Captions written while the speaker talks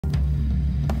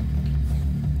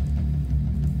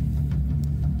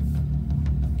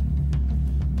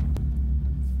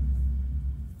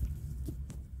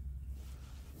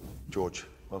George,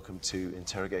 welcome to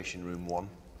Interrogation Room 1.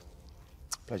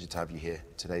 Pleasure to have you here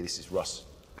today. This is Russ.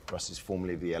 Russ is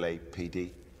formerly of the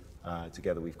LAPD.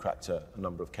 Together we've cracked a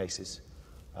number of cases,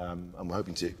 and we're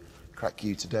hoping to crack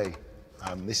you today.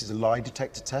 This is a lie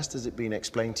detector test. Has it been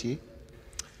explained to you?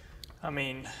 I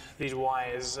mean, these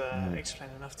wires explain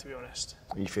enough, to be honest.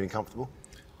 Are you feeling comfortable?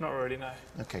 Not really, no.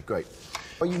 Okay, great.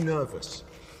 Are you nervous?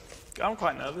 I'm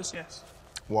quite nervous, yes.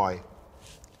 Why?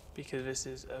 Because this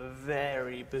is a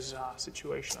very bizarre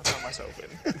situation I found myself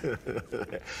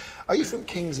in. Are you from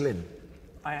King's Lynn?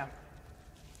 I am.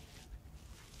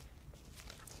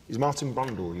 Is Martin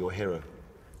Brundle your hero?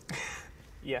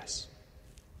 Yes.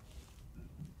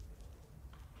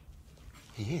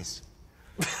 He is.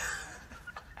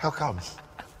 How come?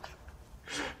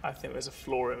 I think there's a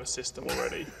flaw in the system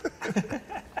already.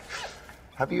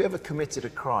 Have you ever committed a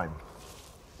crime?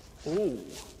 Ooh.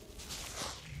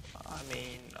 I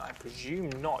mean, I presume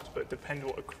not, but it depends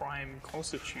what a crime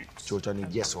constitutes. George, I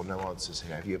need yes or no answers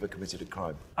here. Have you ever committed a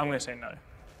crime? I'm going to say no.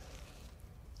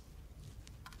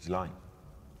 He's lying.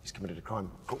 He's committed a crime.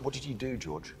 What did you do,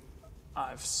 George?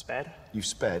 I've sped. You've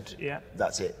sped? Yeah.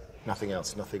 That's it? Nothing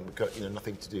else? Nothing,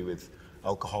 nothing to do with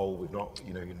alcohol? We've not,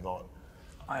 you're not...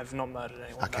 I have not murdered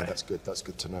anyone, Okay, no. that's good. That's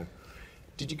good to know.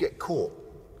 Did you get caught?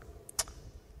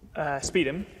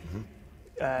 Speeding?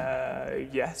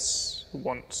 Yes.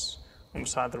 Once on the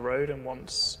side of the road and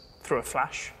once through a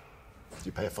flash. Did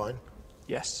you pay a fine?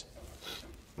 Yes.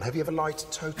 And have you ever lied to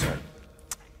Toto?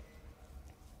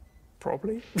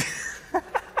 Probably.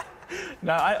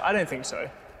 No, I don't think so.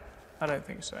 I don't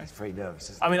think so. He's very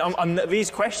nervous, isn't I mean,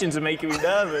 these questions are making me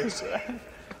nervous.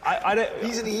 I don't...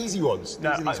 These are the easy ones.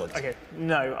 No, These are the easy ones. okay.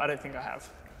 No, I don't think I have.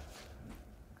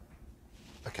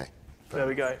 Okay. There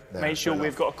we go. Make sure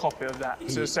we've got a copy of that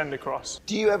to send across.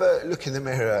 Do you ever look in the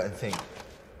mirror and think,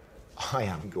 I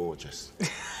am gorgeous?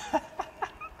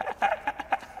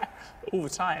 All the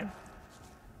time.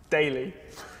 Daily.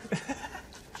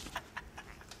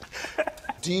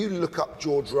 Do you look up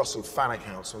George Russell fan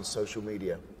accounts on social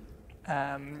media?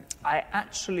 I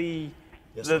actually...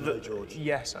 Yes or no, George?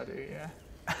 Yes, I do, yeah.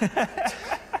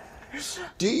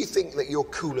 Do you think that you're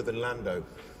cooler than Lando?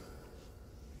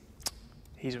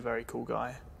 He's a very cool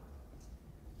guy.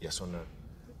 Yes or no?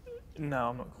 No,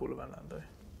 I'm not cooler than Lando.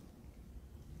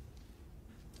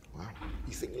 Wow.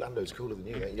 You think Lando's cooler than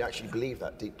you? You actually believe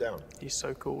that deep down? He's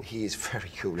so cool. He is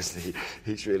very cool, isn't he?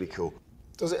 He's really cool.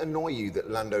 Does it annoy you that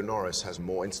Lando Norris has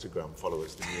more Instagram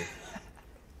followers than you?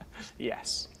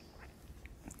 Yes.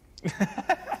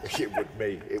 It would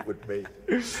me. It would me.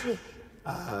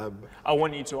 I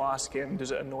want you to ask him,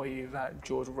 does it annoy you that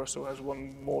George Russell has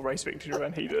one more race victory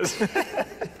than he does?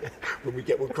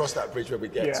 We'll cross that bridge when we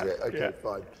get to it. Okay, yeah.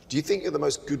 fine. Do you think you're the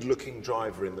most good-looking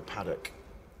driver in the paddock?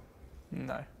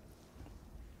 No.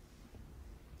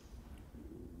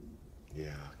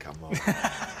 Yeah, come on.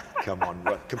 Come on.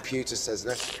 Well, computer says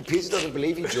no. Computer doesn't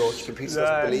believe you, George. Computer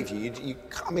doesn't believe you.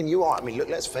 I mean, you are. I mean, look,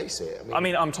 let's face it. I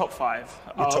mean, I'm top 5.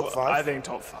 You're top 5? I think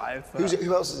top 5.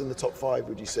 Who else is in the top 5,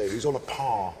 would you say? Who's on a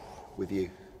par with you?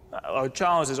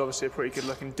 Charles is obviously a pretty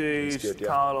good-looking dude. He's good, yeah.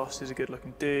 Carlos is a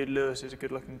good-looking dude. Lewis is a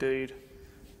good-looking dude.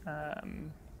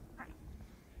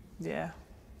 Yeah.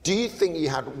 Do you think you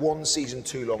had one season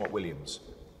too long at Williams?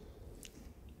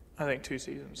 I think 2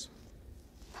 seasons.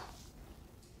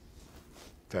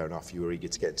 Fair enough. You were eager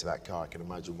to get into that car. I can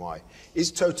imagine why.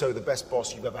 Is Toto the best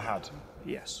boss you've ever had?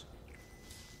 Yes.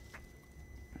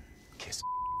 Kiss.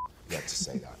 You had to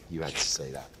say that. You had to say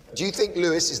that. Do you think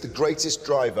Lewis is the greatest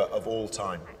driver of all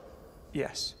time?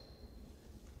 Yes.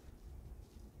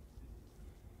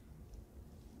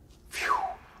 Phew.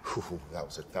 Ooh, that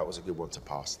was a good one to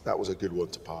pass. That was a good one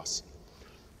to pass.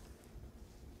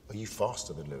 Are you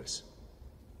faster than Lewis?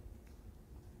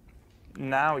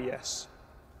 Now, yes.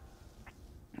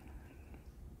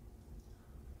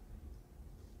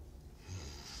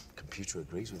 Computer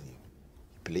agrees with you.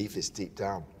 You believe this deep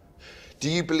down. Do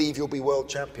you believe you'll be world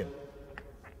champion?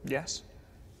 Yes.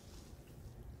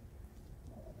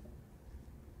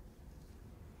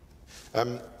 Have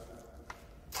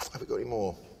we got any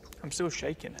more? I'm still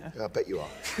shaking here. Yeah, I bet you are.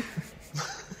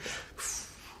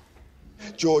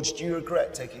 George, do you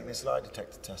regret taking this lie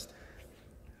detector test?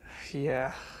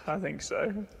 Yeah, I think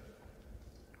so.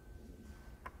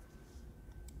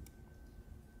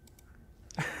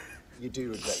 You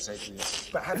do regret taking it.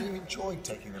 But have you enjoyed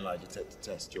taking the lie detector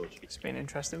test, George? It's been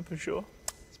interesting for sure.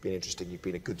 It's been interesting. You've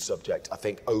been a good subject. I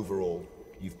think overall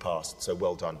you've passed, so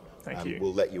well done. Thank you.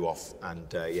 We'll let you off,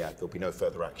 and yeah, there'll be no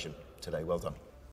further action today. Well done.